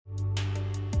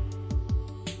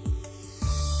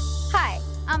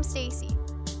I'm Stacy.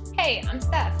 Hey, I'm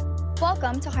Steph.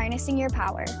 Welcome to Harnessing Your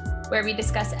Power, where we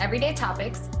discuss everyday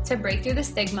topics to break through the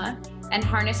stigma and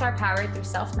harness our power through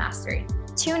self-mastery.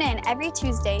 Tune in every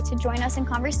Tuesday to join us in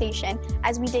conversation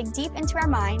as we dig deep into our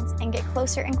minds and get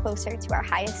closer and closer to our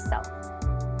highest self.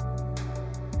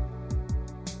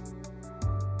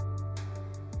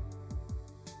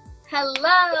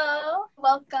 Hello,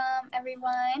 welcome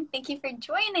everyone. Thank you for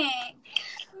joining.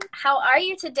 How are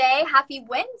you today? Happy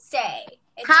Wednesday.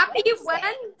 Happy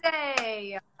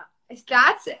Wednesday.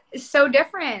 That's so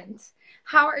different.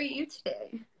 How are you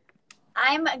today?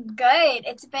 I'm good.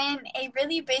 It's been a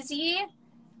really busy,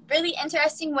 really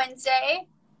interesting Wednesday.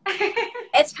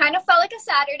 It's kind of felt like a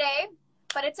Saturday,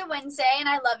 but it's a Wednesday and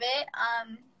I love it.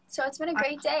 So it's been a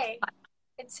great day.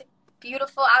 It's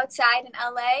beautiful outside in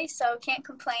LA, so can't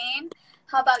complain.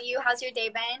 How about you? How's your day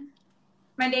been?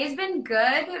 My day's been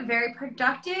good, very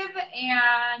productive,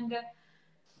 and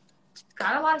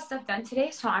got a lot of stuff done today,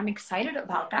 so I'm excited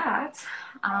about that.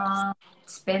 I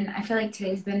feel like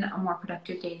today's been a more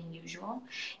productive day than usual,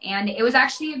 and it was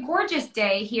actually a gorgeous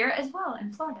day here as well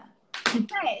in Florida.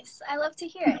 Nice. I love to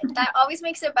hear it. That always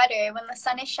makes it better. When the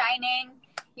sun is shining,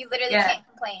 you literally can't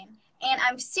complain. And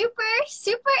I'm super,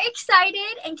 super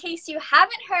excited. In case you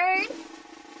haven't heard,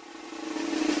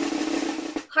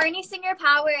 Harnessing Your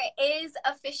Power is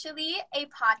officially a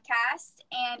podcast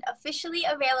and officially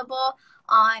available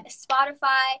on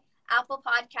Spotify, Apple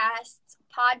Podcasts,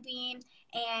 Podbean,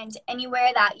 and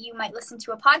anywhere that you might listen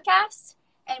to a podcast.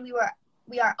 And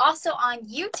we are also on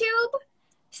YouTube.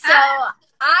 So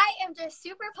I am just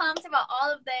super pumped about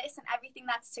all of this and everything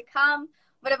that's to come.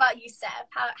 What about you, Steph?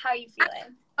 How are you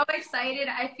feeling? I'm so excited.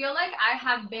 I feel like I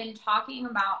have been talking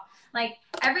about, like,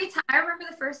 every time. I remember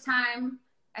the first time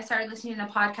I started listening to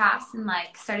podcasts and,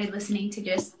 like, started listening to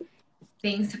just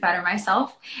things to better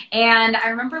myself. And I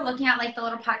remember looking at, like, the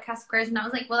little podcast squares, and I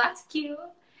was like, well, that's cute.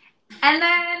 And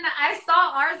then I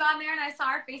saw ours on there, and I saw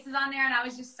our faces on there, and I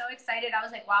was just so excited. I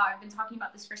was like, wow, I've been talking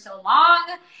about this for so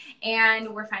long,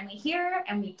 and we're finally here,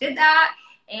 and we did that.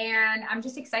 And I'm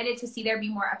just excited to see there be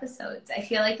more episodes. I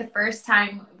feel like the first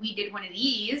time we did one of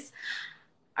these,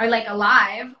 or like a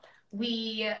live,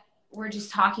 we were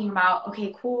just talking about,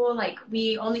 okay, cool. Like,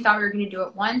 we only thought we were going to do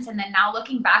it once. And then now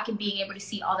looking back and being able to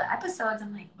see all the episodes,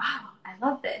 I'm like, wow, I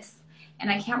love this.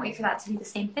 And I can't wait for that to be the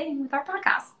same thing with our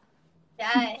podcast.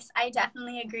 Yes, I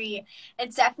definitely agree.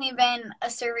 It's definitely been a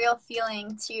surreal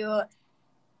feeling to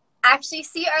actually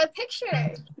see our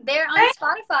picture there on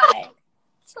Spotify.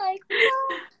 It's like,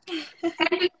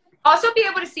 and also be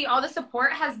able to see all the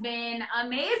support has been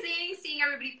amazing. Seeing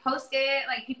everybody post it,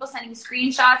 like people sending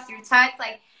screenshots through text,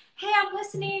 like, hey, I'm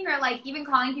listening, or like even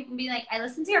calling people and being like, I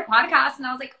listened to your podcast, and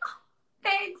I was like, oh,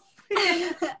 thanks.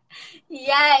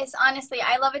 Yes, honestly,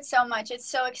 I love it so much. It's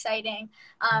so exciting.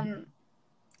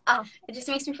 It just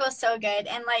makes me feel so good,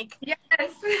 and like, yes.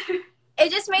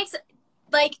 It just makes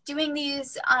like doing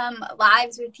these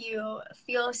lives with you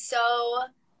feel so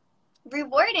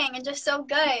rewarding and just so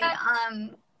good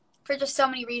for just so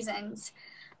many reasons.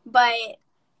 But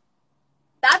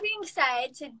that being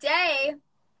said, today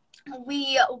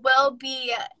we will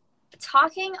be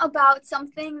talking about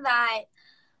something that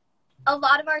a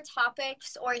lot of our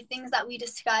topics or things that we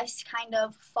discuss kind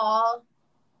of fall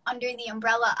under the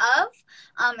umbrella of.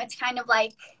 It's kind of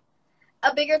like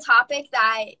a bigger topic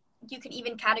that you could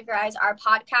even categorize our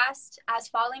podcast as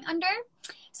falling under.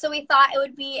 So we thought it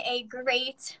would be a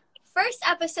great first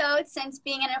episode since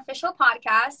being an official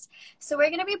podcast. So we're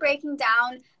going to be breaking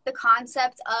down the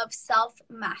concept of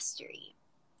self-mastery.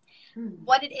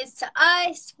 What it is to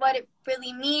us, what it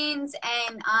really means,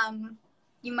 and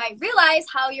you might realize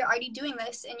how you're already doing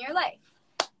this in your life.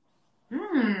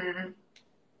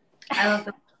 I love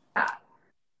that.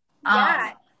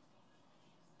 Yeah.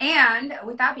 And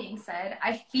with that being said,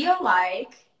 I feel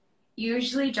like you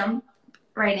usually jump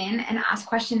right in and ask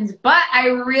questions, but I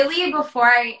really, before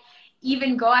I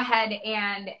even go ahead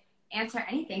and answer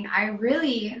anything, I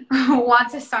really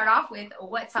want to start off with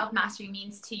what self-mastery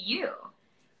means to you.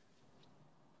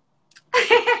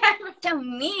 To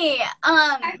me,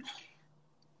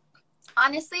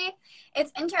 honestly,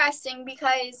 it's interesting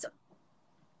because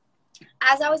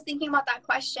as I was thinking about that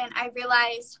question, I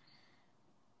realized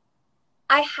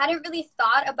I hadn't really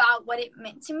thought about what it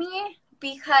meant to me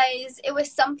because it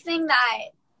was something that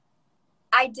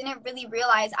I didn't really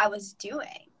realize I was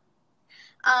doing.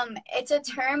 It's a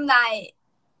term that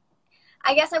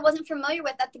I guess I wasn't familiar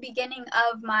with at the beginning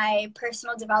of my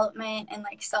personal development and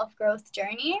like self-growth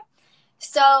journey.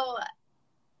 So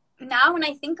now when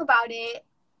I think about it,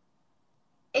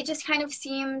 it just kind of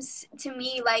seems to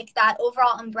me like that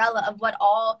overall umbrella of what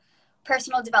all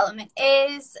personal development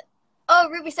is Oh,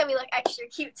 Ruby said we look extra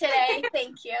cute today.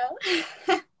 Thank you.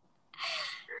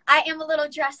 I am a little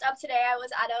dressed up today. I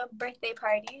was at a birthday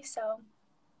party, so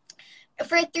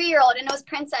for a 3-year-old, and it was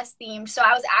princess themed, so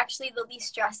I was actually the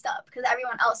least dressed up because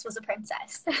everyone else was a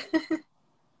princess.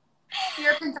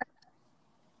 You're a princess.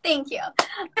 Thank you.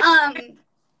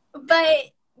 But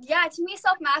yeah, to me,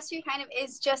 self-mastery kind of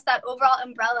is just that overall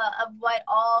umbrella of what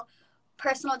all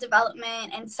personal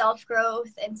development and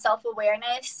self-growth and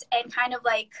self-awareness and kind of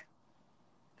like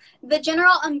the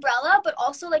general umbrella, but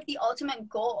also like the ultimate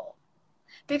goal.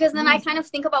 Because then I kind of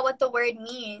think about what the word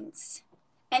means,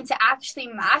 and to actually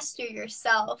master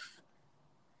yourself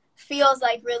feels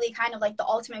like really kind of like the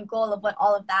ultimate goal of what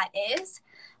all of that is.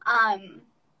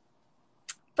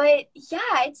 But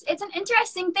yeah, it's an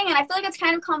interesting thing, and I feel like it's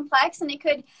kind of complex, and it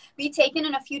could be taken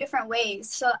in a few different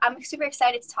ways. So I'm super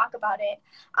excited to talk about it.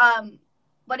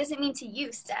 What does it mean to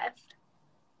you, Steph?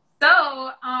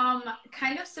 So,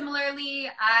 kind of similarly,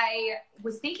 I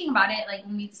was thinking about it, like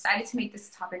when we decided to make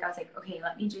this topic, I was like, okay,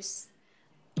 let me just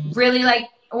really like,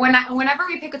 whenever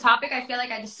we pick a topic, I feel like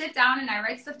I just sit down and I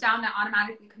write stuff down that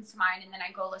automatically comes to mind, and then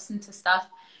I go listen to stuff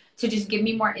to just give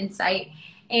me more insight.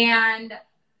 And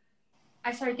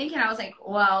I started thinking, I was like,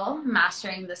 well,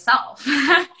 mastering the self.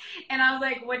 And I was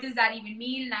like, what does that even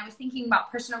mean? And I was thinking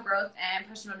about personal growth and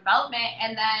personal development.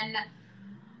 And then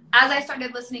as I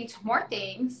started listening to more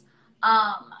things,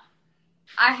 I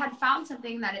had found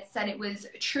something that it said it was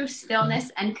true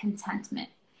stillness and contentment.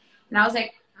 And I was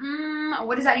like,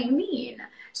 what does that even mean?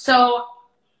 So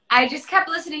I just kept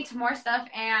listening to more stuff,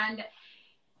 and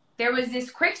there was this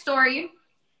quick story,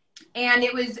 and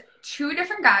it was 2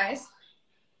 different guys.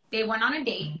 They went on a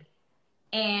date,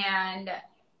 and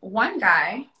one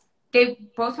guy, they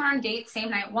both went on a date same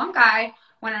night. One guy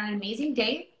went on an amazing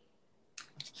date.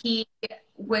 He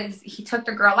took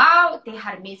the girl out. They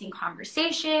had amazing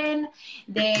conversation.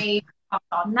 They talked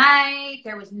all night.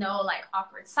 There was no like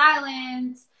awkward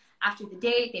silence. After the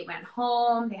date, they went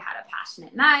home. They had a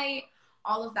passionate night,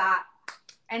 all of that.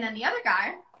 And then the other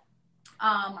guy,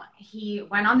 he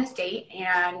went on this date,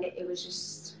 and it was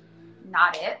just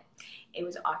not it. It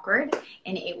was awkward,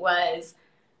 and it was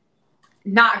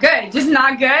not good. Just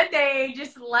not good. They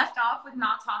just left off with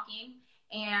not talking,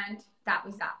 and that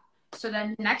was that. So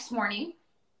then the next morning,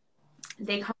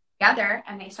 they come together,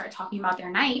 and they start talking about their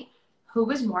night. Who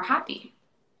was more happy?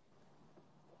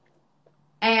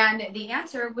 And the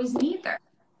answer was neither.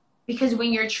 Because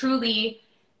when you're truly,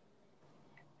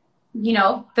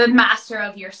 the master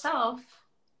of yourself,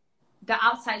 the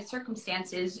outside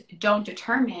circumstances don't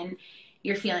determine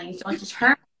your feelings, don't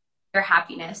determine your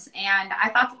happiness. And I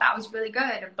thought that was really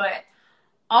good. But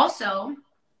also,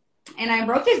 and I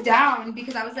wrote this down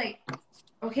because I was like,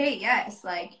 okay, yes.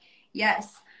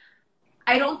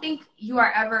 I don't think you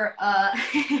are ever a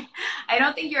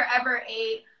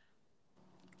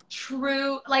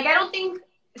true, like, I don't think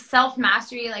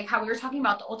self-mastery, like how we were talking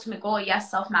about the ultimate goal. Yes,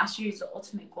 self-mastery is the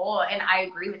ultimate goal, and I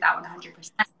agree with that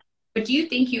 100%. But do you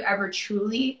think you ever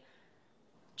truly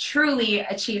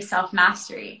achieve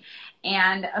self-mastery?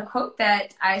 And a quote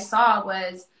that I saw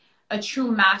was, a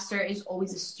true master is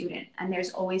always a student, and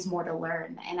there's always more to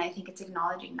learn. And I think it's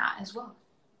acknowledging that as well.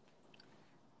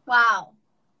 Wow.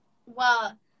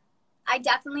 Well, I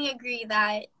definitely agree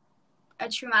that a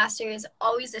true master is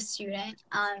always a student,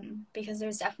 because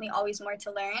there's definitely always more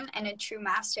to learn, and a true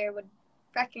master would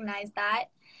recognize that.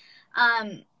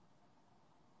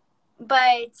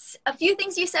 But a few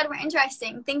things you said were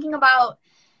interesting. Thinking about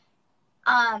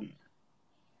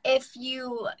if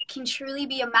you can truly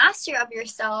be a master of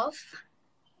yourself,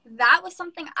 that was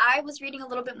something I was reading a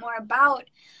little bit more about,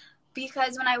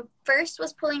 because when I first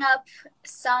was pulling up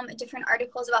some different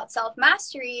articles about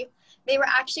self-mastery, they were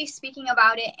actually speaking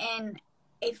about it in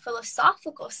a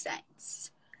philosophical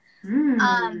sense.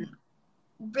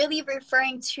 Really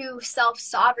referring to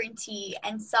self-sovereignty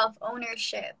and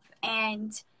self-ownership,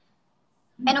 and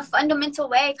in a fundamental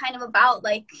way, kind of about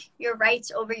like your rights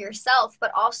over yourself,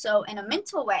 but also in a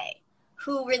mental way,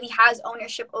 who really has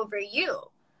ownership over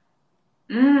you?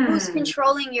 Who's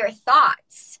controlling your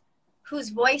thoughts? Whose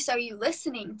voice are you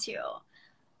listening to?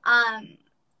 And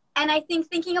I think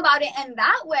thinking about it in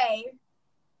that way,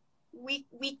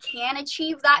 we can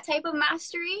achieve that type of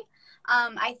mastery.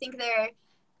 I think at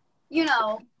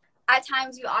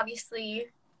times you obviously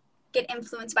get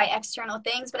influenced by external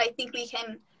things, but I think we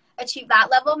can achieve that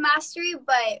level of mastery.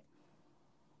 But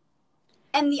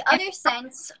in the other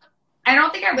sense, I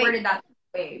don't think I worded that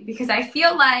way, because I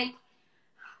feel like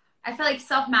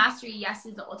self-mastery, yes,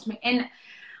 is the ultimate. And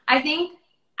I think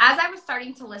as I was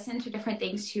starting to listen to different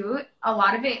things too, a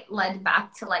lot of it led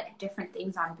back to like different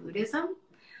things on Buddhism.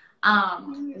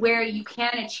 where you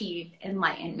can achieve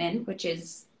enlightenment, which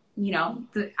is, you know,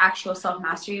 the actual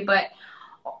self-mastery, but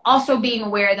also being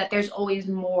aware that there's always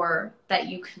more that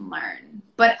you can learn.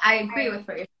 But I agree with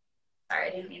what you're saying. Sorry, I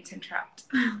didn't mean to interrupt.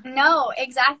 No,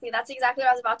 exactly. That's exactly what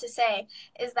I was about to say,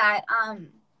 is that,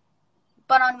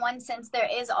 but on one sense, there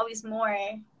is always more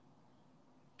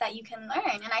that you can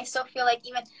learn. And I still feel like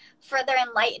even further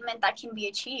enlightenment that can be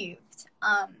achieved.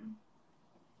 I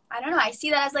don't know. I see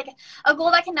that as like a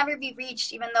goal that can never be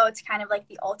reached, even though it's kind of like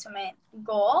the ultimate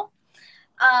goal.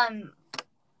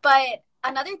 But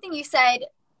another thing you said,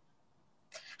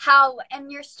 how in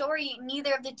your story,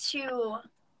 neither of the two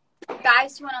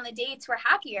guys who went on the dates were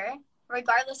happier,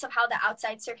 regardless of how the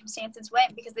outside circumstances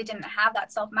went, because they didn't have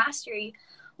that self-mastery.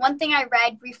 One thing I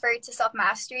read referred to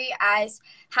self-mastery as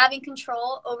having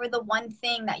control over the one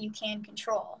thing that you can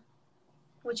control,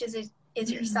 which is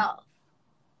yourself.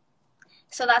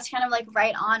 So that's kind of like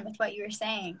right on with what you were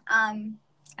saying.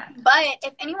 But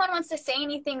if anyone wants to say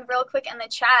anything real quick in the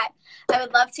chat, I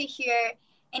would love to hear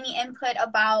any input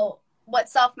about what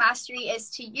self-mastery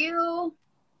is to you,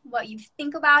 what you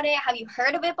think about it. Have you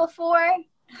heard of it before?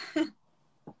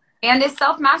 And is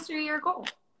self-mastery your goal?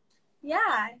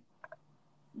 Yeah.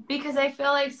 Because I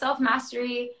feel like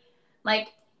self-mastery, like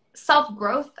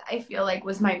self-growth, I feel like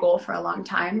was my goal for a long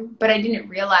time, but I didn't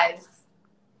realize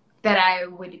that I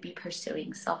would be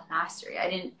pursuing self-mastery. I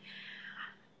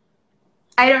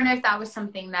don't know if that was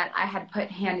something that I had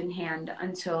put hand in hand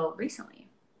until recently.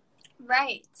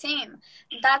 Right, same.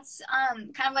 That's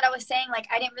kind of what I was saying. Like,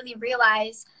 I didn't really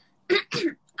realize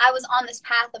I was on this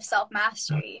path of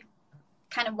self-mastery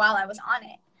kind of while I was on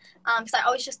it. Because I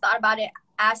always just thought about it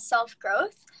as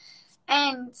self-growth.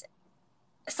 And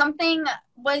something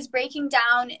was breaking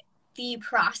down the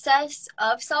process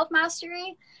of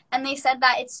self-mastery. And they said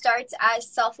that it starts as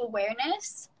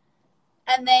self-awareness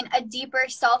and then a deeper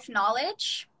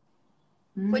self-knowledge,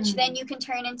 which then you can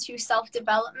turn into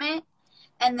self-development.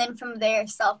 And then from there,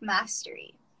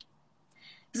 self-mastery.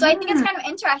 So I think it's kind of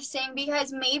interesting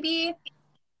because maybe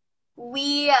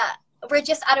we're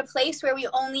just at a place where we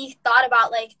only thought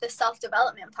about like the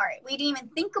self-development part. We didn't even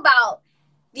think about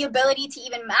the ability to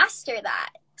even master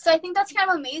that. So I think that's kind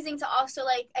of amazing to also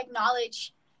like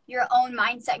acknowledge your own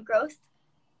mindset growth,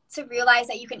 to realize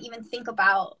that you can even think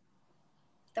about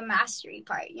the mastery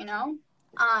part, you know?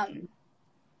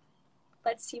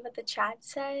 Let's see what the chat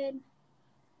said.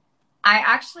 I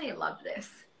actually love this.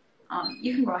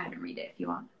 You can go ahead and read it if you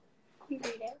want. You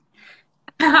read it.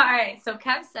 All right. So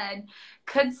Kev said,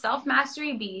 could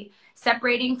self-mastery be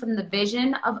separating from the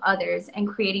vision of others and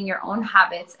creating your own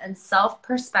habits and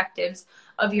self-perspectives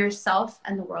of yourself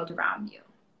and the world around you?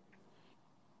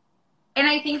 And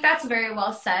I think that's very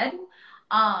well said.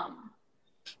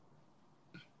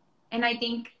 And I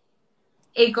think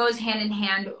it goes hand in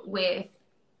hand with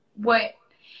what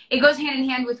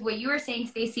you were saying,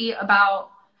 Stacey, about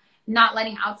not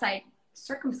letting outside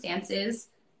circumstances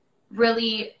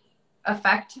really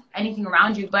affect anything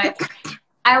around you. But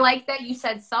I like that you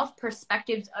said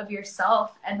self-perspectives of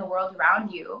yourself and the world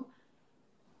around you,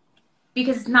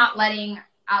 because it's not letting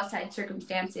outside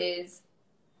circumstances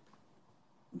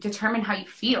determine how you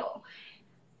feel,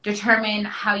 determine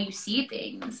how you see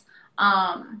things.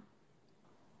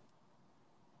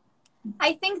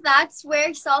 I think that's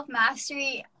where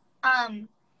self-mastery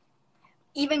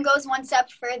even goes one step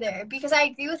further, because I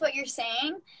agree with what you're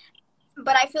saying,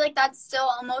 but I feel like that's still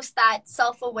almost that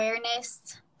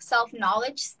self-awareness,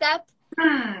 self-knowledge step.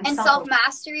 And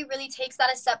self-mastery really takes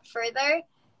that a step further.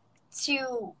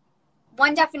 To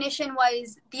one definition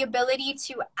was the ability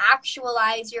to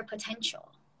actualize your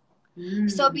potential.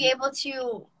 So be able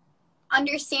to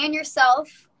understand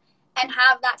yourself and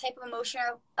have that type of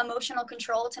emotional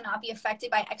control to not be affected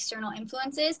by external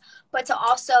influences, but to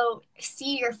also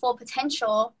see your full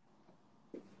potential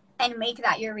and make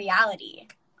that your reality.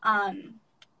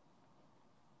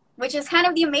 Which is kind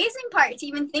of the amazing part, to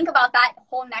even think about that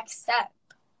whole next step.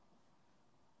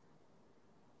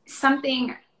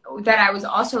 Something that I was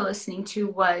also listening to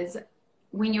was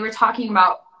when you were talking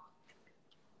about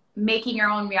making your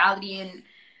own reality, and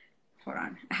hold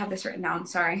on, I have this written down,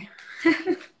 sorry.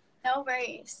 No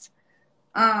worries.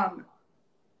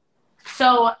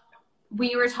 So when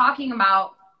you were talking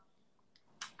about,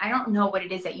 I don't know what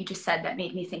it is that you just said that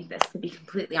made me think this, to be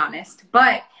completely honest,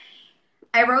 but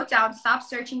I wrote down, stop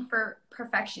searching for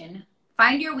perfection,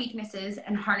 find your weaknesses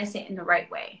and harness it in the right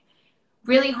way.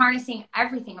 Really harnessing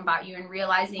everything about you and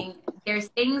realizing there's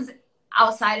things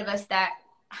outside of us that,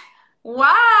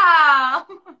 wow.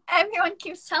 Everyone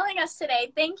keeps telling us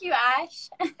today. Thank you, Ash.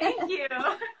 Thank you.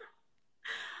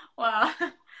 Well,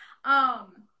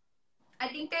 I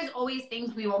think there's always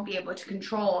things we won't be able to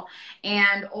control,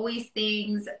 and always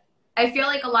things. I feel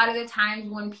like a lot of the times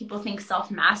when people think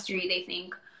self-mastery, they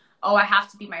think, oh, I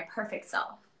have to be my perfect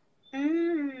self.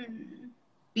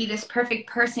 Be this perfect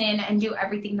person and do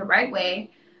everything the right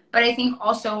way. But I think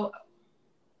also,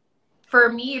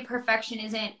 for me, perfection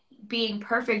isn't being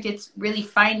perfect. It's really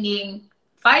finding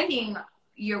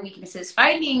your weaknesses,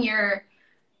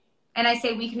 and I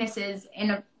say weaknesses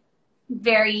in a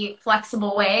very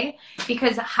flexible way,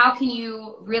 because how can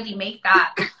you really make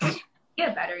that be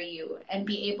a better you and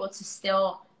be able to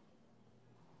still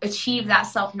achieve that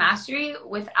self-mastery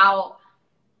without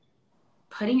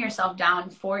putting yourself down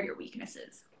for your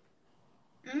weaknesses?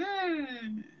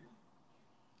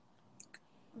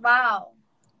 Wow.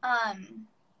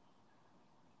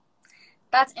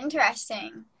 That's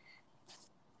interesting,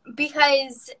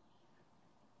 because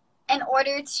in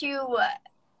order to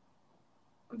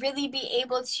really be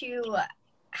able to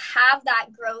have that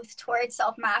growth towards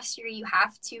self-mastery, you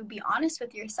have to be honest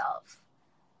with yourself.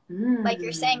 Like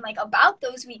you're saying, like about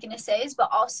those weaknesses, but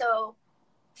also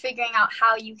figuring out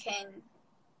how you can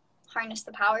harness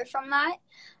the power from that.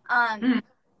 I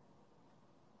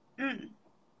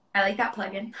like that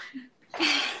plug-in.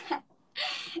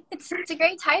 It's a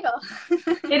great title.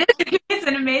 It is. It's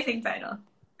an amazing title.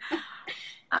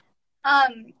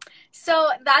 So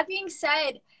that being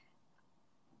said,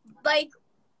 like,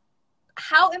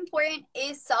 how important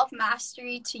is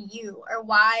self-mastery to you, or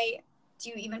why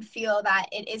do you even feel that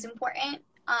it is important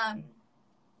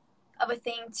of a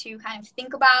thing to kind of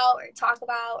think about or talk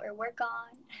about or work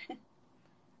on?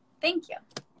 Thank you.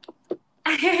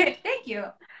 Thank you.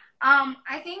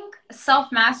 I think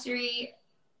self-mastery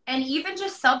and even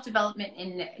just self-development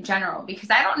in general, because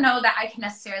I don't know that I can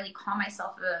necessarily call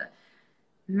myself a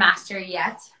master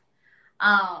yet.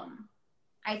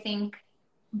 I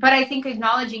think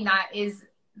acknowledging that is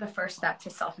the first step to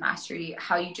self-mastery.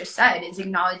 How you just said is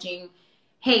acknowledging,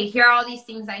 hey, here are all these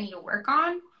things I need to work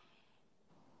on.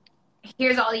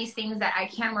 Here's all these things that I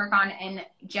can work on, and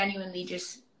genuinely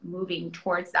just moving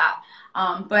towards that.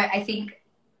 But I think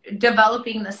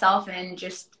developing the self and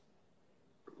just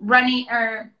running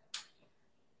or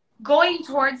going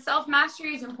towards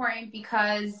self-mastery is important,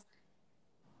 because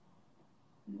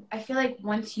I feel like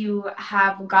once you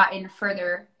have gotten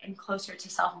further and closer to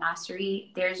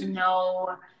self-mastery, I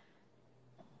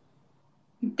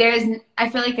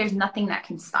feel like there's nothing that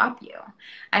can stop you.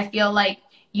 I feel like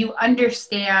you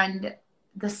understand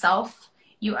the self,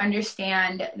 you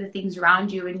understand the things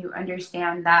around you, and you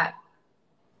understand that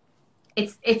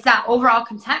it's that overall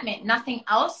contentment. Nothing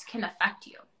else can affect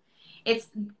you. It's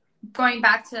going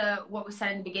back to what was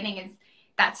said in the beginning, is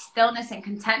that stillness and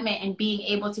contentment and being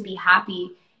able to be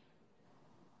happy,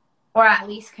 or at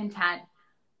least content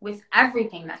with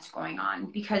everything that's going on,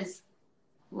 because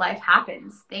life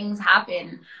happens, things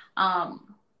happen.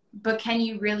 But can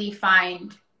you really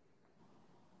find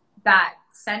that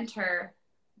center,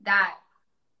 that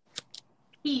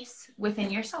peace within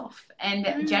yourself, and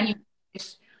genuinely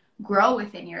just grow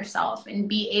within yourself and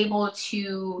be able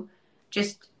to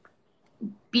just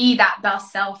be that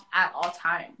best self at all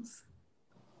times?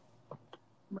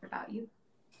 What about you?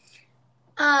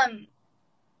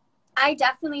 I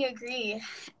definitely agree.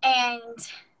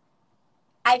 And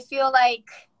I feel like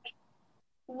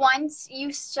once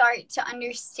you start to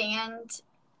understand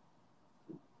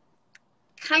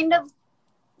kind of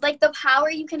like the power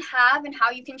you can have and how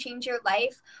you can change your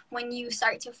life when you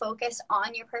start to focus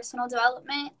on your personal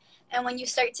development, and when you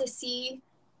start to see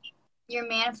your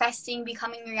manifesting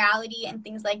becoming reality and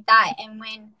things like that, and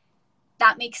when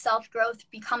that makes self-growth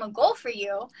become a goal for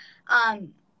you,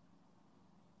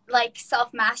 like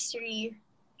self-mastery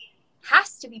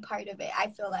has to be part of it, I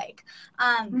feel like.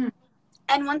 And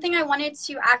one thing I wanted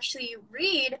to actually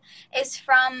read is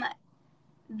from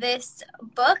this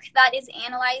book that is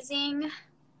analyzing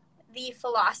the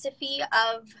philosophy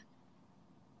of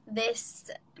this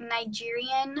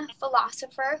Nigerian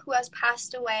philosopher who has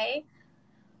passed away,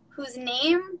 whose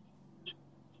name,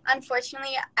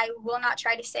 unfortunately, I will not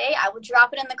try to say. I will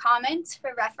drop it in the comments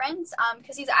for reference,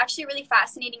 because he's actually a really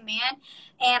fascinating man,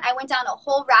 and I went down a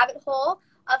whole rabbit hole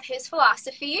of his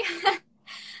philosophy.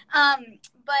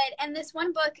 But in this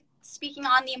one book, speaking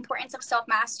on the importance of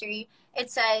self-mastery, it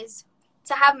says,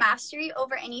 to have mastery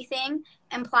over anything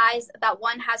implies that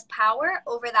one has power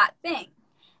over that thing,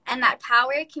 and that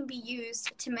power can be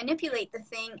used to manipulate the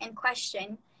thing in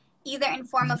question, either in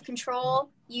form of control,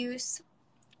 use,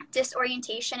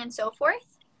 disorientation, and so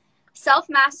forth.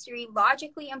 Self-mastery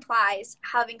logically implies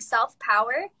having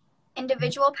self-power,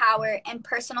 individual power, and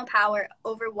personal power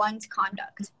over one's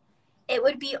conduct. it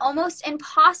would be almost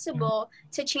impossible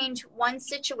to change one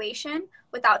situation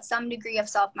without some degree of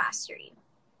self-mastery.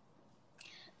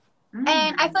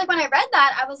 And I feel like when I read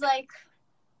that, I was like,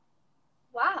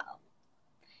 wow.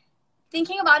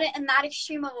 Thinking about it in that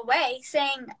extreme of a way,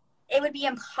 saying it would be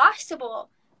impossible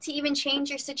to even change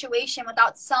your situation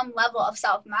without some level of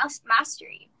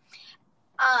self-mastery.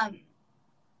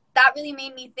 That really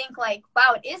made me think like,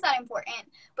 wow, it is that important.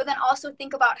 But then also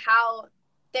think about how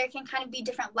there can kind of be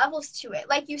different levels to it.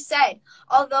 Like you said,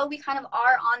 although we kind of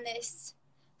are on this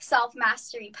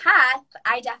self-mastery path,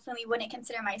 I definitely wouldn't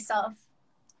consider myself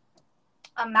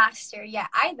a master yet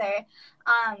either.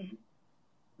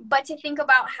 But to think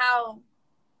about how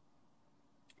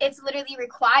it's literally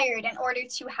required in order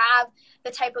to have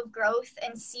the type of growth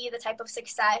and see the type of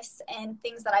success and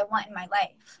things that I want in my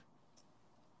life.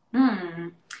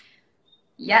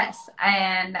 Yes.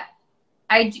 And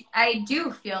I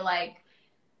do feel like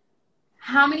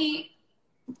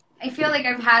I feel like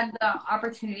I've had the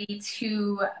opportunity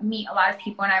to meet a lot of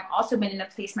people, and I've also been in a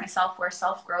place myself where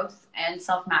self-growth and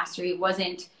self-mastery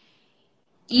wasn't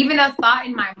even a thought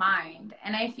in my mind.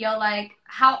 And I feel like,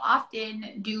 how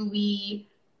often do we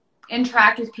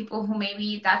interact with people who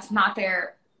maybe that's not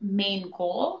their main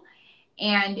goal?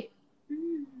 And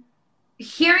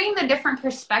hearing the different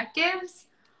perspectives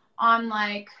on,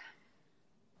 like,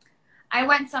 where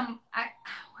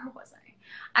was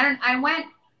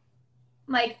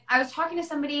I was talking to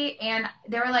somebody and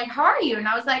they were like, how are you? And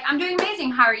I was like, I'm doing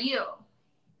amazing. How are you?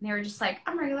 And they were just like,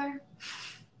 I'm regular.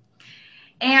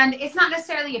 And it's not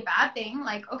necessarily a bad thing.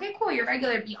 Like, okay, cool, you're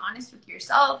regular. Be honest with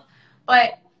yourself.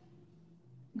 But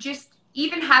just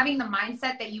even having the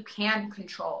mindset that you can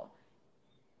control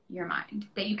your mind,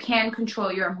 that you can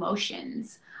control your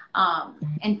emotions,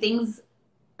 and things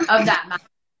of that matter,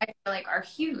 I feel like are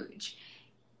huge.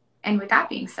 And with that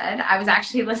being said, I was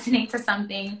actually listening to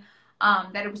something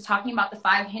that it was talking about the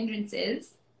 5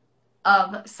 hindrances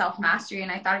of self-mastery,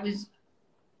 and I thought it was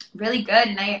really good.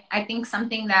 And I think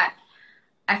something that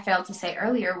I failed to say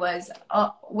earlier was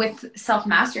with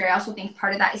self-mastery, I also think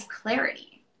part of that is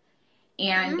clarity.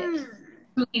 And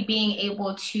really being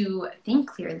able to think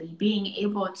clearly, being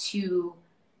able to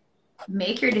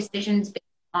make your decisions based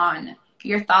on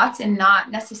your thoughts and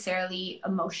not necessarily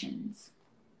emotions.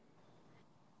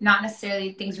 Not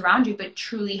necessarily things around you, but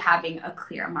truly having a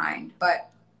clear mind. But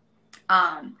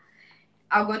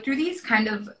I'll go through these kind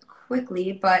of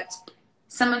quickly, but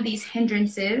some of these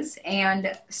hindrances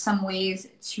and some ways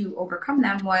to overcome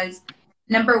them was,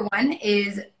 number 1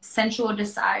 is sensual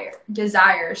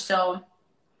desire. So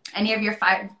any of your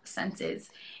 5 senses.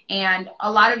 And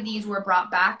a lot of these were brought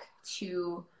back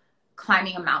to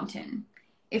climbing a mountain.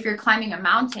 If you're climbing a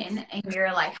mountain and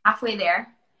you're like halfway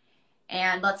there,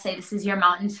 and let's say this is your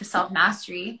mountain to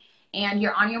self-mastery, and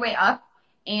you're on your way up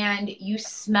and you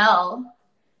smell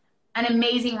an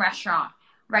amazing restaurant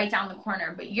right down the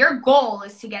corner, but your goal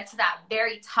is to get to that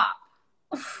very top.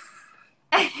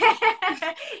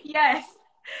 Yes.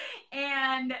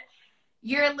 And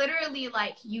you're literally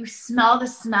like, you smell the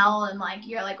smell and like,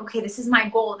 you're like, okay, this is my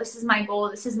goal. This is my goal.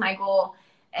 This is my goal.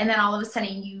 And then all of a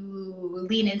sudden you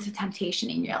lean into temptation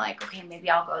and you're like, okay, maybe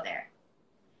I'll go there.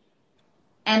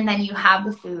 And then you have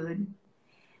the food.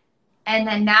 And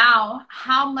then now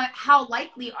how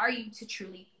likely are you to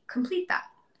truly complete that?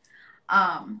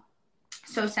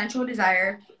 So sensual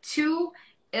desire. 2,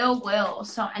 ill will.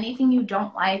 So anything you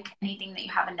don't like, anything that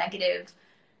you have a negative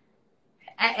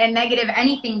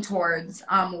anything towards,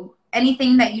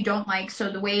 anything that you don't like.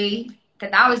 So the way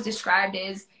that was described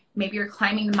is maybe you're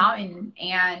climbing the mountain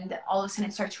and all of a sudden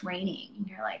it starts raining and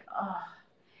you're like, oh,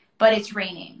 but it's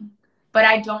raining, but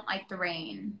I don't like the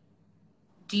rain.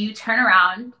 Do you turn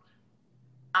around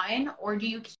or do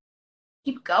you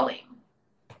keep going?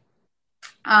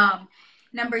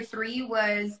 Number 3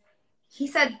 was, he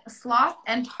said, sloth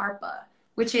and tarpa,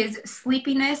 which is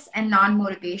sleepiness and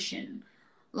non-motivation.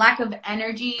 Lack of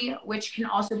energy, which can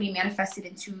also be manifested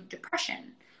into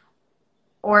depression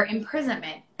or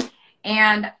imprisonment.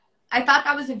 And I thought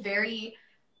that was a very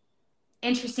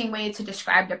interesting way to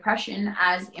describe depression,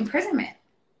 as imprisonment.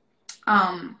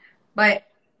 But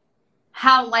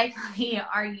how likely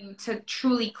are you to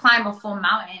truly climb a full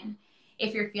mountain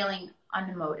if you're feeling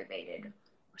unmotivated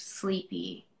or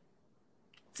sleepy,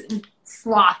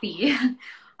 slothy?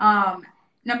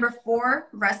 Number 4,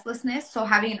 restlessness. So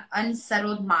having an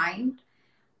unsettled mind,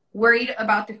 worried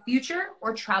about the future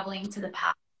or traveling to the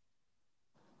past.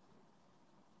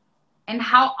 And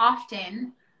how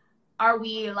often are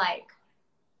we like,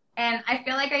 and I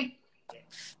feel like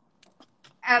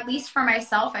at least for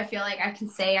myself, I feel like I can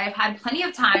say I've had plenty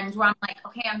of times where I'm like,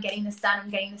 okay, I'm getting this done.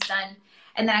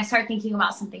 And then I start thinking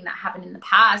about something that happened in the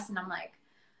past, and I'm like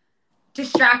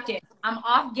distracted. I'm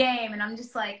off game, and I'm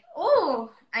just like,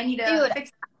 oh, I need to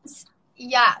fix that.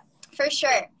 Yeah, for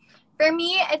sure. For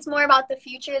me, it's more about the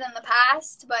future than the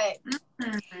past, but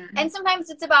and sometimes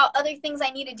it's about other things I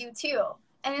need to do too.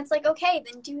 And it's like, okay,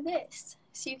 then do this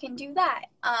so you can do that.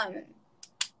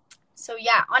 So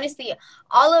yeah, honestly,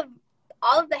 all of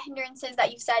the hindrances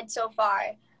that you've said so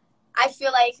far, I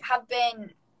feel like have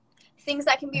been things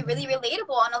that can be really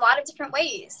relatable in a lot of different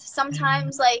ways.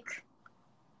 Sometimes like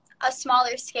a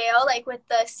smaller scale, like with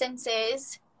the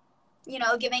senses, you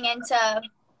know, giving into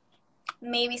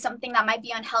maybe something that might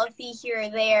be unhealthy here or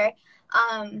there.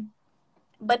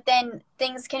 But then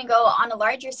things can go on a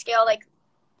larger scale, like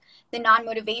the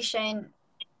non-motivation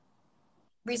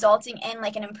resulting in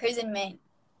like an imprisonment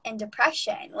and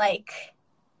depression. Like,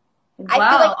 wow. I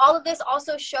feel like all of this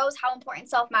also shows how important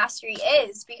self-mastery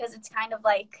is, because it's kind of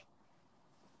like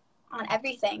on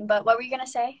everything. But what were you going to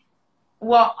say?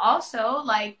 Well, also,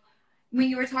 like, when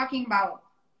you were talking about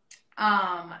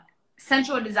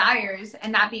sensual desires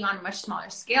and that being on a much smaller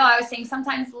scale, I was saying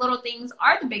sometimes little things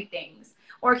are the big things,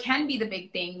 or can be the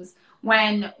big things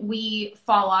when we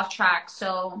fall off track.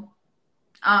 So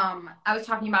I was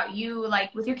talking about you,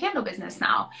 like with your candle business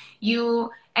now.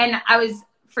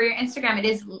 For your Instagram, it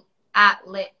is at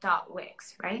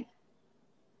lit.wix, right?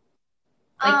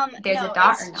 Like, there's a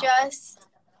dot or no?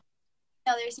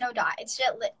 No, there's no dot. It's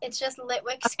just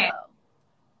Litwix Okay.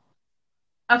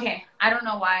 Co. Okay, I don't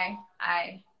know why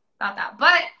I thought that,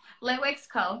 but Litwix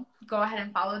Co. Go ahead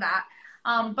and follow that.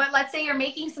 But let's say you're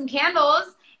making some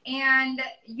candles and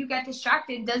you get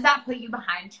distracted. Does that put you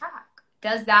behind track?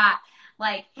 Does that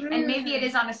and maybe it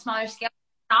is on a smaller scale.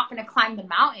 You're not going to climb the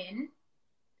mountain,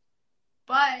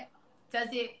 but does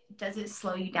it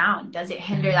slow you down? Does it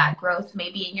hinder that growth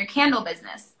maybe in your candle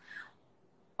business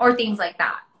or things like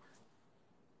that?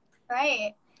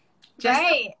 Right.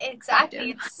 Right.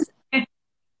 Exactly. It's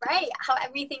right. How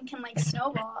everything can like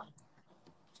snowball.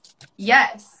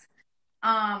 Yes.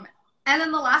 And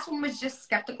then the last one was just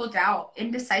skeptical doubt,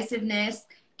 indecisiveness,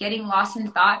 getting lost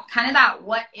in thought, kind of that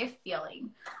what if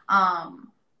feeling.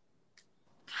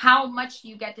 How much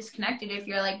you get disconnected if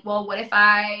you're like, well, what if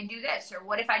I do this? Or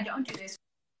what if I don't do this?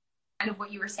 Kind of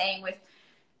what you were saying with,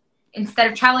 instead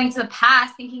of traveling to the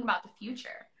past, thinking about the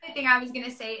future. The thing I was going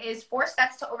to say is 4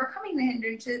 steps to overcoming the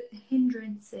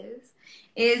hindrances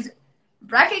is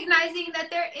recognizing that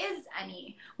there is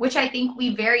any, which I think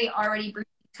we already briefly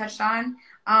touched on.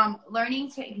 Learning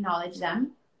to acknowledge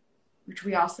them, which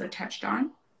we also touched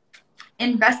on.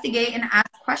 Investigate and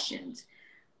ask questions.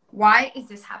 Why is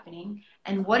this happening?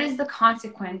 And what is the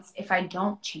consequence if I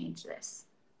don't change this?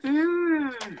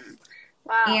 Wow.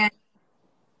 And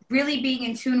really being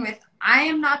in tune with, I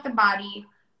am not the body.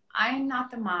 I am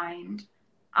not the mind.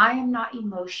 I am not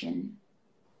emotion.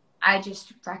 I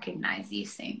just recognize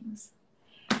these things.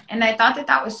 And I thought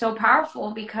that was so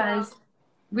powerful, because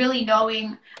really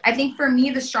knowing, I think for me,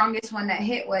 the strongest one that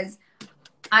hit was,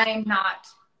 I am not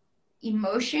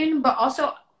emotion, but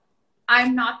also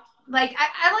I'm not, like,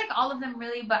 I like all of them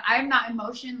really, but I'm not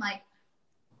emotion, like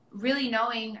really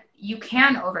knowing you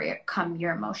can overcome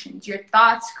your emotions. Your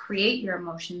thoughts create your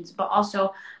emotions, but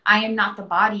also I am not the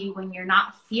body when you're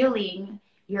not feeling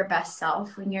your best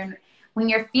self, when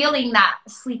you're feeling that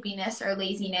sleepiness or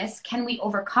laziness. Can we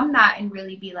overcome that and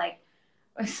really be like,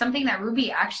 something that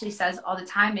Ruby actually says all the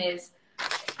time is,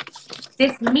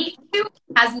 this meat suit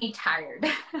has me tired.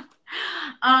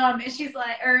 And she's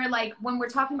like, or like when we're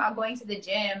talking about going to the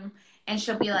gym, and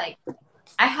she'll be like,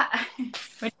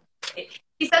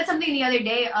 he said something the other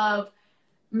day of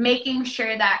making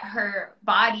sure that her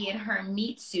body and her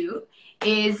meat suit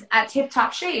is at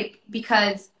tip-top shape,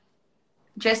 because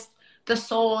just the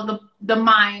soul, the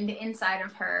mind inside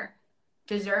of her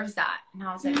deserves that. And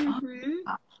I was like,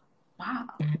 oh, wow.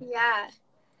 Yeah.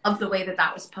 Of the way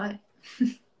that was put.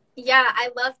 Yeah, I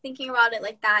love thinking about it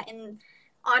like that and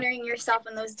honoring yourself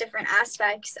in those different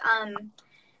aspects.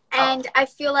 And I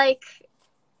feel like,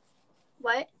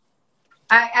 what?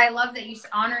 I love that you're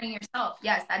honoring yourself.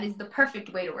 Yes, that is the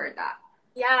perfect way to word that.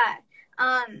 Yeah.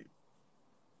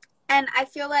 And I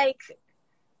feel like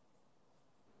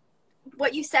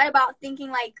what you said about thinking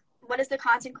like, what is the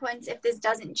consequence if this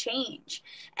doesn't change?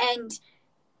 And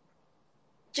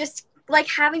just like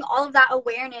having all of that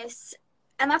awareness.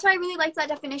 And that's why I really like that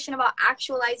definition about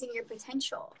actualizing your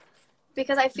potential,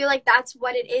 because I feel like that's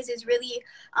what it is really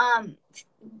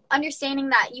understanding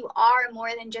that you are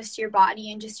more than just your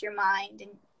body and just your mind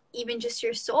and even just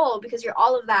your soul, because you're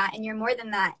all of that and you're more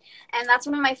than that. And that's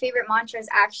one of my favorite mantras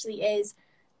actually is,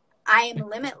 I am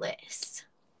limitless.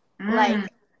 Like,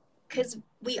 because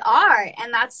we are,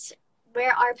 and that's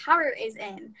where our power is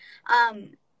in.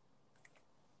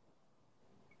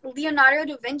 Leonardo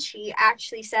da Vinci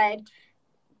actually said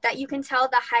that you can tell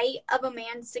the height of a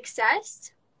man's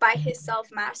success by his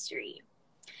self-mastery.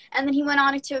 And then he went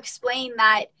on to explain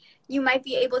that you might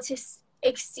be able to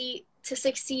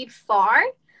succeed far,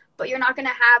 but you're not going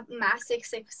to have massive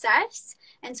success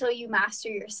until you master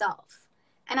yourself.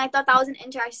 And I thought that was an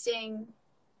interesting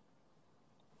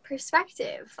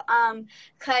perspective,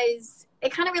 because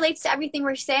it kind of relates to everything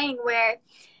we're saying, where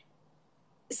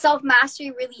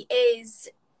self-mastery really is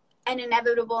an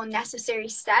inevitable necessary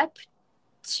step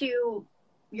to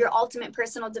your ultimate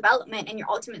personal development and your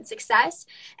ultimate success.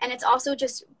 And it's also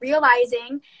just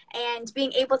realizing and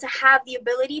being able to have the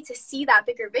ability to see that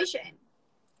bigger vision.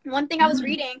 One thing I was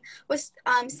reading was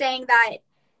saying that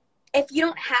if you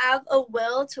don't have a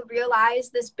will to realize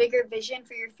this bigger vision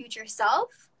for your future self,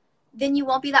 then you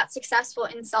won't be that successful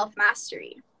in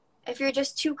self-mastery. If you're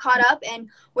just too caught up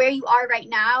in where you are right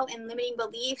now and limiting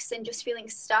beliefs and just feeling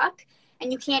stuck,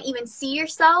 and you can't even see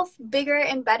yourself bigger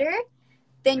and better,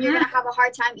 then you're going to have a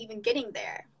hard time even getting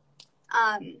there.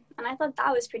 And I thought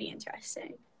that was pretty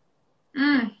interesting.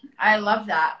 I love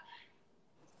that.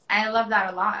 I love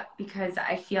that a lot, because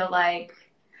I feel like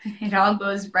it all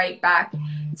goes right back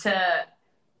to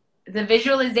the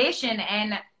visualization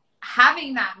and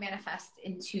having that manifest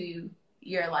into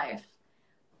your life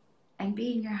and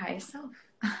being your highest self.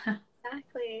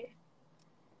 Exactly.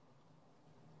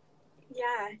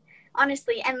 Yeah,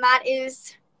 honestly. And that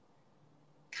is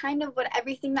kind of what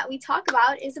everything that we talk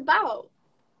about is about,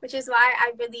 which is why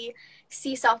I really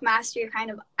see self-mastery kind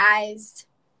of as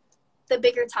the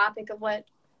bigger topic of what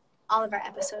all of our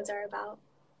episodes are about.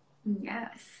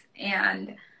 Yes.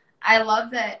 And I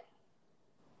love that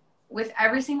with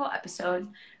every single episode,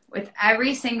 with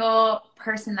every single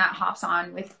person that hops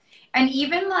on with, and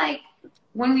even like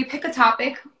when we pick a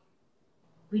topic,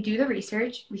 we do the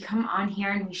research, we come on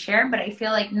here and we share, but I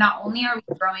feel like not only are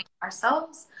we growing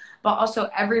ourselves, but also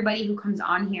everybody who comes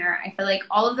on here, I feel like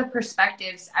all of the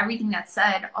perspectives, everything that's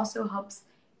said also helps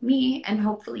me and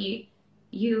hopefully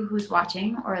you who's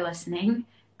watching or listening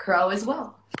grow as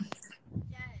well.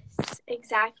 Yes,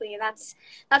 exactly. That's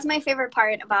my favorite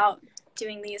part about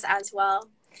doing these as well.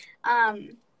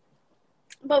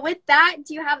 But with that,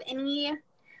 do you have any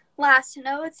last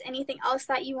notes? Anything else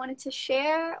that you wanted to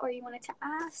share or you wanted to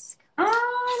ask?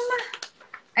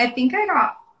 I think I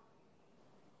got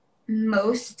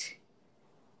most.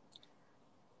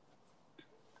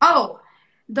 Oh,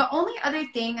 the only other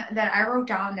thing that I wrote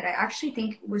down that I actually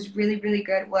think was really, really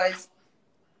good was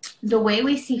the way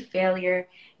we see failure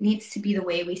needs to be the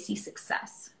way we see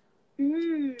success.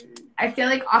 I feel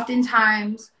like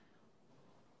oftentimes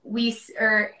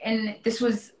and this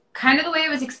was kind of the way it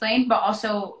was explained, but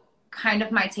also kind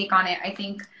of my take on it. I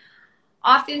think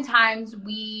oftentimes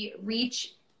we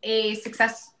reach a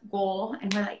success goal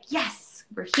and we're like, yes,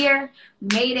 we're here, we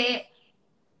made it.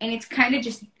 And it's kind of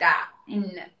just that.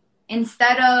 And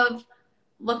instead of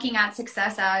looking at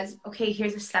success as, okay,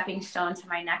 here's a stepping stone to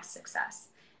my next success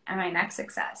and my next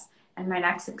success and my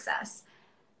next success.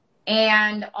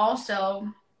 And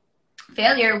also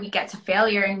failure, we get to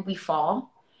failure and we fall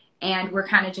and we're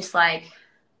kind of just like,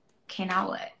 okay, now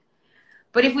what?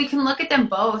 But if we can look at them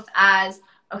both as,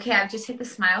 okay, I've just hit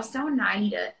this milestone, now I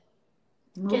need to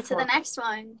get to the next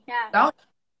one. Yeah. Go.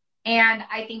 And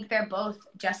I think they're both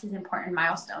just as important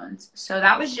milestones. So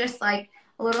that was just like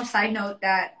a little side note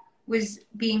that was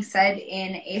being said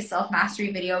in a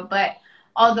self-mastery video. But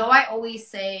although I always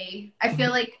say, I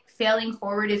feel like failing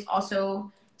forward is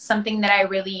also something that I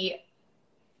really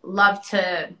love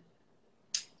to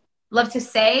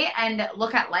say and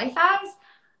look at life as.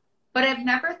 But I've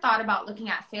never thought about looking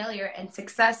at failure and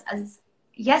success as,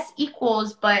 yes,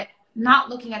 equals, but not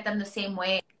looking at them the same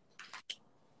way.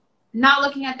 Not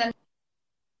looking at them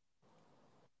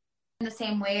in the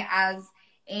same way as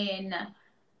in,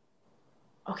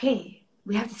 okay,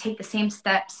 we have to take the same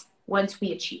steps once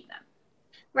we achieve them.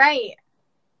 Right.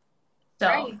 So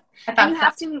right. And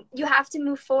you have to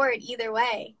move forward either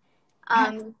way.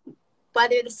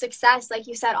 Whether the success, like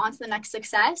you said, on to the next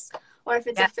success, or if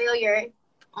it's a failure,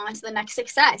 on to the next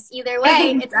success. Either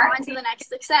way, it's on to the next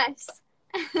success.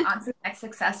 On to the next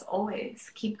success always.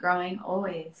 Keep growing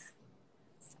always.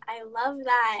 I love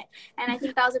that. And I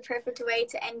think that was a perfect way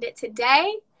to end it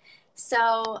today.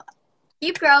 So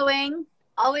keep growing,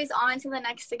 always on to the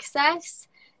next success.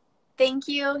 Thank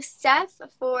you, Steph,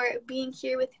 for being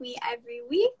here with me every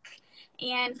week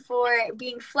and for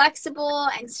being flexible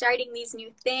and starting these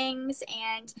new things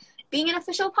and being an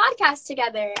official podcast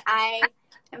together. I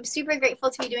am super grateful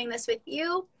to be doing this with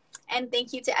you. And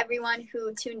thank you to everyone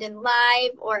who tuned in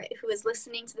live or who is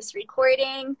listening to this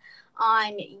recording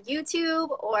on YouTube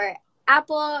or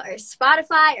Apple or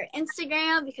Spotify or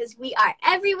Instagram, because we are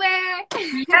everywhere.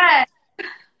 Yes.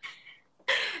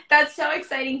 That's so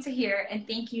exciting to hear. And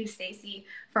thank you, Stacey,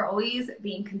 for always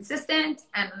being consistent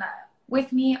and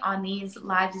with me on these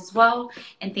lives as well.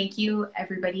 And thank you,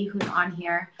 everybody who's on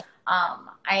here.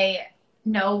 I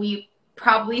know we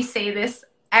probably say this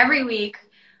every week,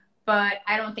 but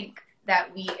I don't think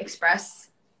that we express,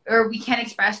 or we can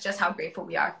express, just how grateful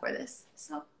we are for this.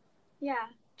 So, yeah,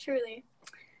 truly.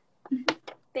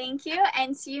 Thank you,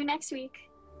 and see you next week.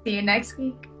 See you next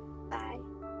week.